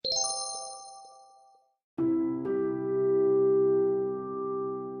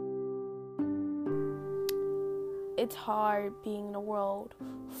it's hard being in a world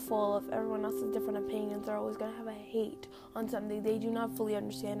full of everyone else's different opinions. They're always going to have a hate on something they do not fully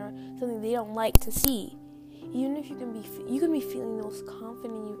understand or something they don't like to see. Even if you can be feeling the most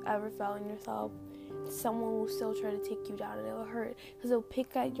confident you've ever felt in yourself, someone will still try to take you down, and it'll hurt because they'll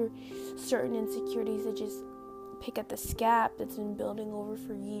pick at your certain insecurities that just pick at the scab that's been building over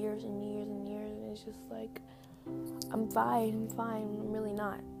for years and years and years, and it's just like, I'm fine, I'm really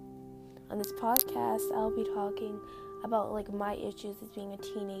not. On this podcast, I'll be talking about like my issues as being a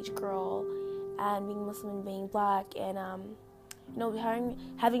teenage girl and being Muslim and being black, and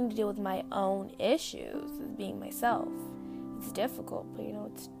having to deal with my own issues as being myself. It's difficult, but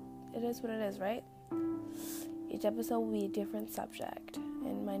it is what it is, right? Each episode will be a different subject,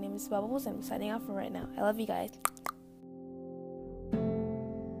 and my name is Bubbles, and I'm signing off for right now. I love you guys.